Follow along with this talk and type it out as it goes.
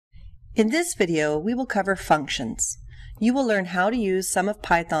In this video, we will cover functions. You will learn how to use some of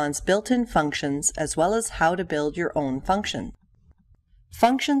Python's built-in functions as well as how to build your own function.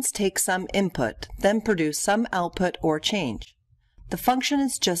 Functions take some input, then produce some output or change. The function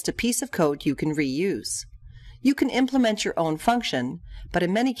is just a piece of code you can reuse. You can implement your own function, but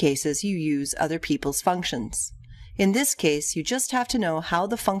in many cases you use other people's functions. In this case, you just have to know how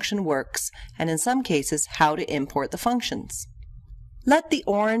the function works and in some cases how to import the functions. Let the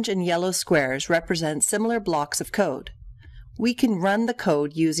orange and yellow squares represent similar blocks of code. We can run the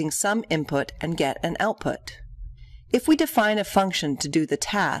code using some input and get an output. If we define a function to do the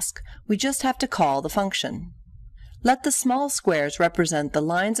task, we just have to call the function. Let the small squares represent the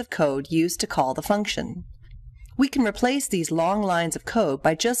lines of code used to call the function. We can replace these long lines of code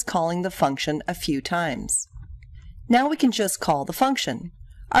by just calling the function a few times. Now we can just call the function.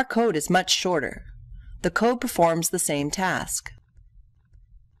 Our code is much shorter. The code performs the same task.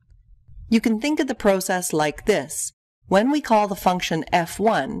 You can think of the process like this. When we call the function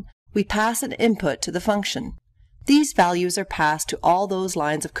f1, we pass an input to the function. These values are passed to all those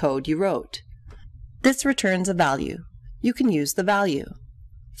lines of code you wrote. This returns a value. You can use the value.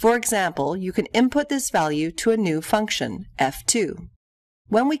 For example, you can input this value to a new function, f2.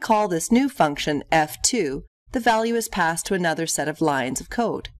 When we call this new function f2, the value is passed to another set of lines of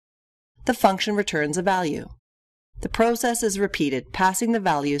code. The function returns a value. The process is repeated, passing the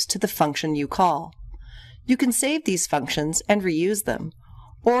values to the function you call. You can save these functions and reuse them,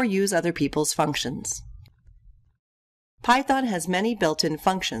 or use other people's functions. Python has many built-in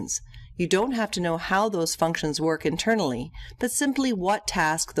functions. You don't have to know how those functions work internally, but simply what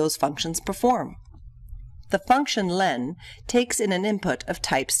task those functions perform. The function len takes in an input of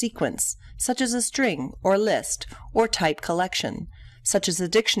type sequence, such as a string or list, or type collection, such as a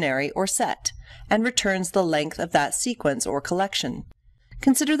dictionary or set, and returns the length of that sequence or collection.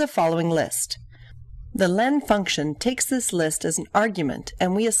 Consider the following list. The len function takes this list as an argument,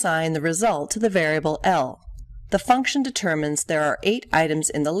 and we assign the result to the variable L. The function determines there are 8 items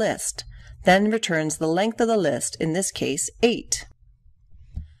in the list, then returns the length of the list, in this case 8.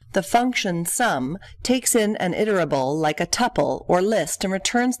 The function sum takes in an iterable like a tuple or list and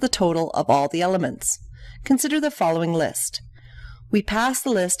returns the total of all the elements. Consider the following list. We pass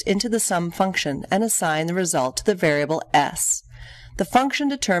the list into the sum function and assign the result to the variable s. The function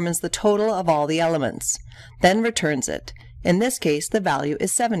determines the total of all the elements, then returns it. In this case, the value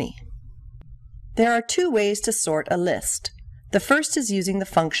is 70. There are 2 ways to sort a list. The first is using the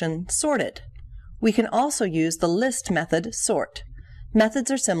function sorted. We can also use the list method sort.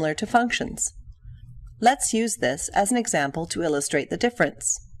 Methods are similar to functions. Let's use this as an example to illustrate the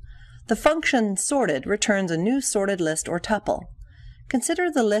difference. The function sorted returns a new sorted list or tuple.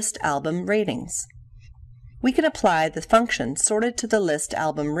 Consider the list album ratings. We can apply the function sorted to the list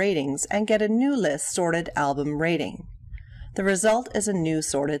album ratings and get a new list sorted album rating. The result is a new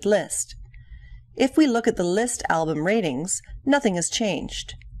sorted list. If we look at the list album ratings, nothing has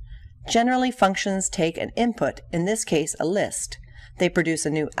changed. Generally, functions take an input, in this case a list. They produce a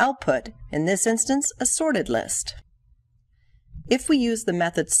new output, in this instance a sorted list. If we use the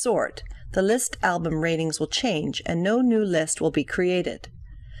method sort, the list album ratings will change and no new list will be created.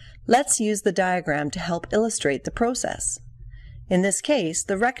 Let's use the diagram to help illustrate the process. In this case,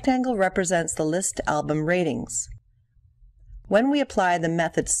 the rectangle represents the list album ratings. When we apply the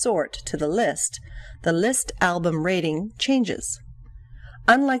method sort to the list album rating changes.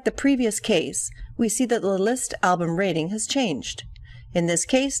 Unlike the previous case, we see that the list album rating has changed. In this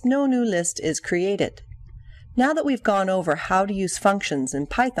case, no new list is created. Now that we've gone over how to use functions in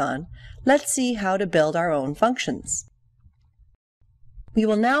Python, let's see how to build our own functions. We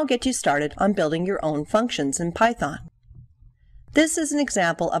will now get you started on building your own functions in Python. This is an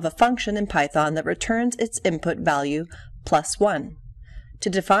example of a function in Python that returns its input value +1. To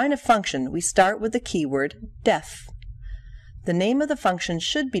define a function, we start with the keyword def. The name of the function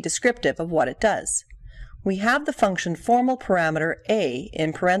should be descriptive of what it does. We have the function formal parameter a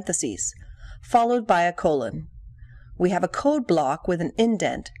in parentheses, followed by a colon. We have a code block with an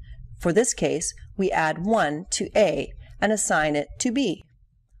indent. For this case, we add 1 to a and assign it to b.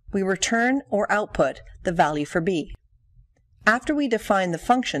 We return or output the value for b. After we define the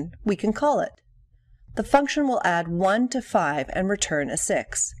function, we can call it. The function will add 1 to 5 and return a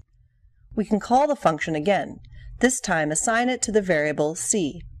 6. We can call the function again, this time assign it to the variable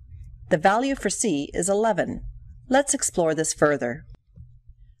c. The value for c is 11. Let's explore this further.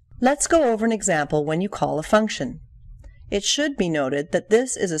 Let's go over an example when you call a function. It should be noted that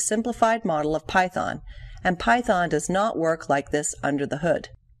this is a simplified model of Python, and Python does not work like this under the hood.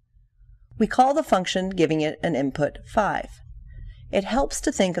 We call the function giving it an input 5. It helps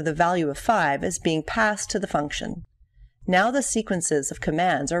to think of the value of 5 as being passed to the function. Now the sequences of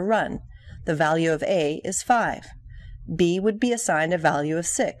commands are run. The value of A is 5. B would be assigned a value of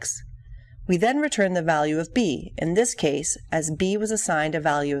 6. We then return the value of B. In this case, as B was assigned a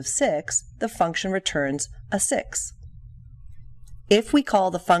value of 6, the function returns a 6. If we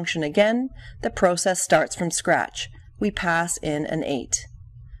call the function again, the process starts from scratch. We pass in an 8.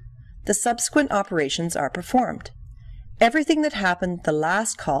 The subsequent operations are performed. Everything that happened the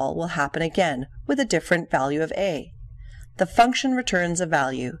last call will happen again with a different value of A. The function returns a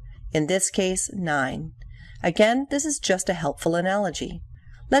value, in this case 9. Again, this is just a helpful analogy.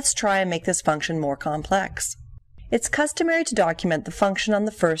 Let's try and make this function more complex. It's customary to document the function on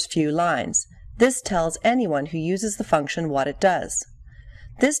the first few lines. This tells anyone who uses the function what it does.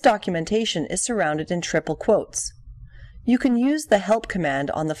 This documentation is surrounded in triple quotes. You can use the help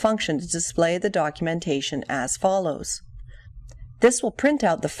command on the function to display the documentation as follows. This will print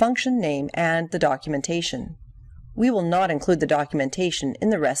out the function name and the documentation. We will not include the documentation in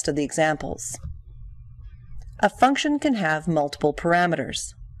the rest of the examples. A function can have multiple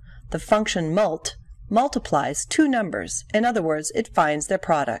parameters. The function mult multiplies two numbers. In other words, it finds their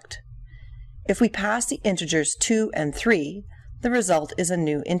product. If we pass the integers 2 and 3, the result is a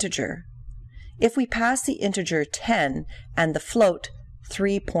new integer. If we pass the integer 10 and the float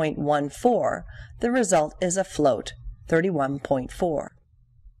 3.14, the result is a float 31.4.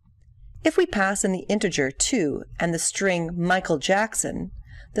 If we pass in the integer 2 and the string Michael Jackson,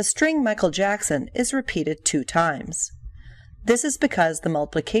 the string Michael Jackson is repeated 2 times. This is because the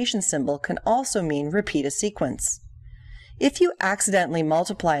multiplication symbol can also mean repeat a sequence. If you accidentally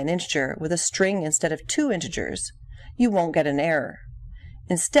multiply an integer with a string instead of 2 integers, you won't get an error.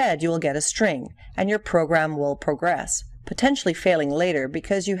 Instead, you will get a string, and your program will progress, potentially failing later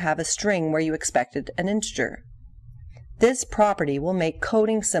because you have a string where you expected an integer. This property will make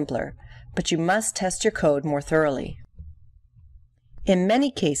coding simpler, but you must test your code more thoroughly. In many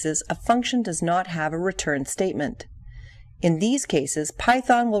cases, a function does not have a return statement. In these cases,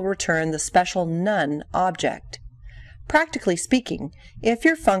 Python will return the special none object. Practically speaking, if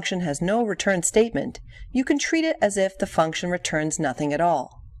your function has no return statement, you can treat it as if the function returns nothing at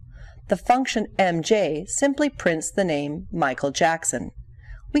all. The function mj simply prints the name Michael Jackson.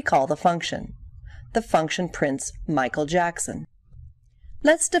 We call the function. The function prints Michael Jackson.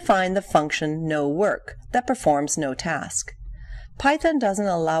 Let's define the function noWork that performs no task. Python doesn't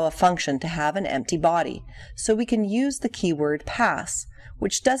allow a function to have an empty body, so we can use the keyword pass,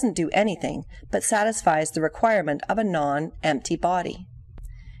 which doesn't do anything but satisfies the requirement of a non-empty body.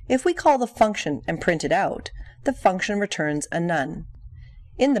 If we call the function and print it out, the function returns a none.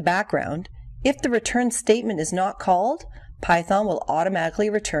 In the background, if the return statement is not called, Python will automatically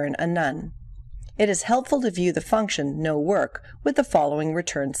return a none. It is helpful to view the function noWork with the following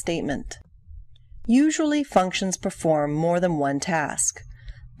return statement. Usually functions perform more than one task.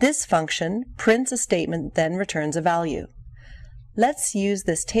 This function prints a statement, then returns a value. Let's use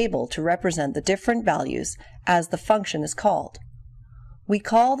this table to represent the different values as the function is called. We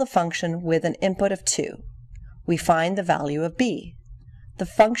call the function with an input of 2. We find the value of b. The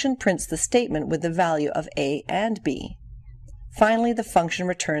function prints the statement with the value of a and b. Finally, the function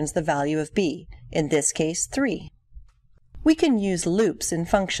returns the value of b, in this case 3. We can use loops in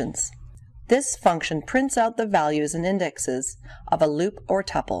functions. This function prints out the values and indexes of a loop or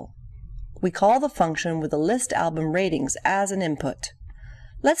tuple. We call the function with the list album ratings as an input.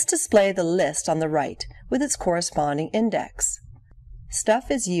 Let's display the list on the right with its corresponding index. Stuff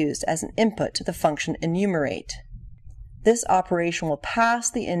is used as an input to the function enumerate. This operation will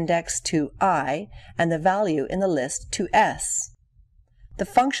pass the index to I and the value in the list to S. The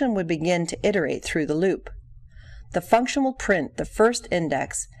function would begin to iterate through the loop. The function will print the first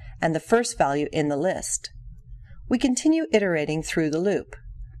index and the first value in the list. We continue iterating through the loop.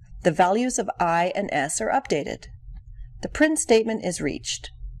 The values of I and S are updated. The print statement is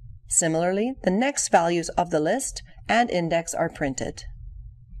reached. Similarly, the next values of the list and index are printed.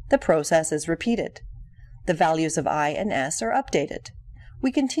 The process is repeated. The values of I and S are updated.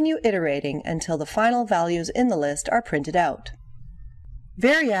 We continue iterating until the final values in the list are printed out.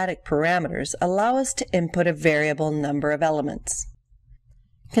 Variadic parameters allow us to input a variable number of elements.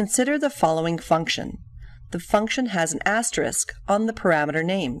 Consider the following function. The function has an asterisk on the parameter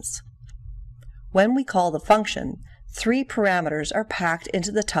names. When we call the function, 3 parameters are packed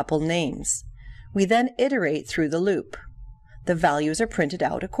into the tuple names. We then iterate through the loop. The values are printed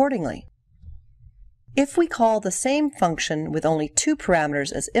out accordingly. If we call the same function with only 2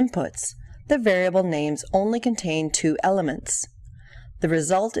 parameters as inputs, the variable names only contain 2 elements. The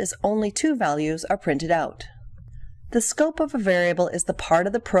result is only 2 values are printed out. The scope of a variable is the part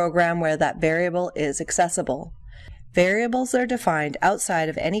of the program where that variable is accessible. Variables that are defined outside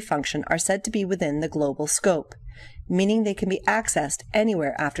of any function are said to be within the global scope, meaning they can be accessed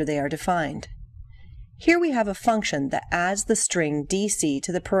anywhere after they are defined. Here we have a function that adds the string dc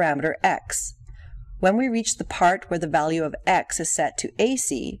to the parameter x. When we reach the part where the value of x is set to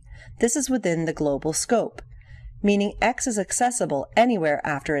ac, this is within the global scope, meaning x is accessible anywhere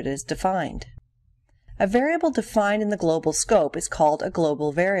after it is defined. A variable defined in the global scope is called a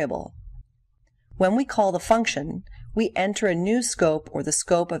global variable. When we call the function, we enter a new scope or the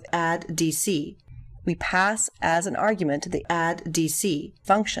scope of addDC. We pass as an argument the addDC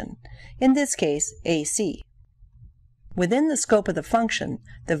function, in this case AC. Within the scope of the function,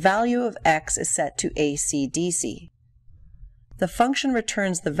 the value of x is set to ACDC. The function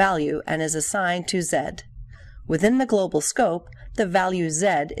returns the value and is assigned to z. Within the global scope, the value z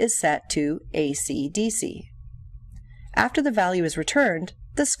is set to ACDC. After the value is returned,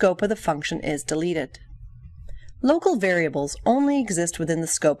 the scope of the function is deleted. Local variables only exist within the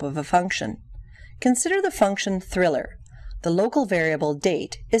scope of a function. Consider the function thriller. The local variable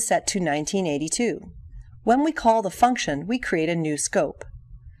date is set to 1982. When we call the function, we create a new scope.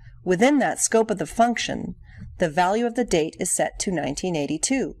 Within that scope of the function, the value of the date is set to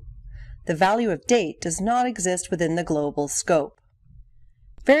 1982. The value of date does not exist within the global scope.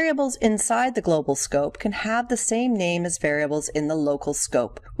 Variables inside the global scope can have the same name as variables in the local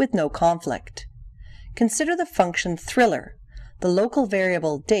scope, with no conflict. Consider the function thriller. The local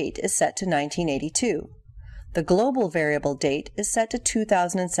variable date is set to 1982. The global variable date is set to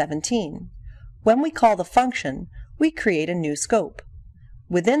 2017. When we call the function, we create a new scope.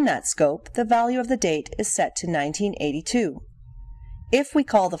 Within that scope, the value of the date is set to 1982. If we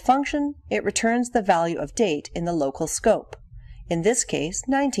call the function, it returns the value of date in the local scope, in this case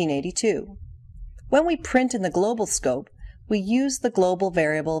 1982. When we print in the global scope, we use the global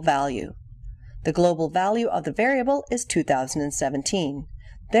variable value. The global value of the variable is 2017.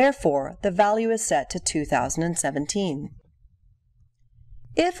 Therefore, the value is set to 2017.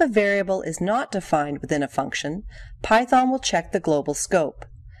 If a variable is not defined within a function, Python will check the global scope.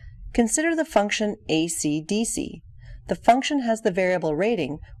 Consider the function ACDC. The function has the variable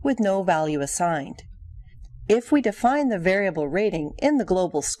rating with no value assigned. If we define the variable rating in the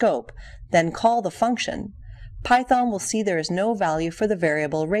global scope, then call the function, Python will see there is no value for the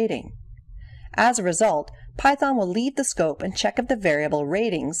variable rating. As a result, Python will leave the scope and check if the variable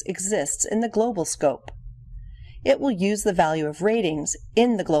ratings exists in the global scope. It will use the value of ratings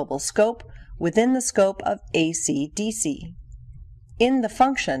in the global scope within the scope of ACDC. In the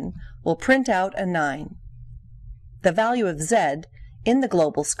function, we'll print out a 9. The value of z in the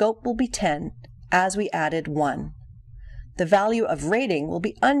global scope will be 10, as we added 1. The value of rating will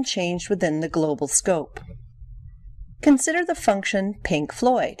be unchanged within the global scope. Consider the function Pink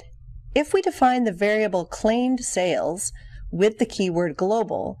Floyd. If we define the variable claimed sales with the keyword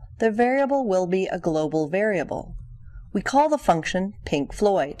global, the variable will be a global variable. We call the function Pink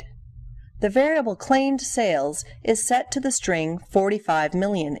Floyd. The variable claimed sales is set to the string 45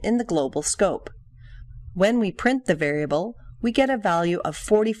 million in the global scope. When we print the variable, we get a value of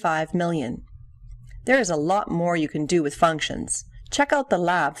 45 million. There is a lot more you can do with functions. Check out the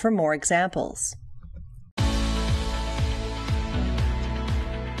lab for more examples.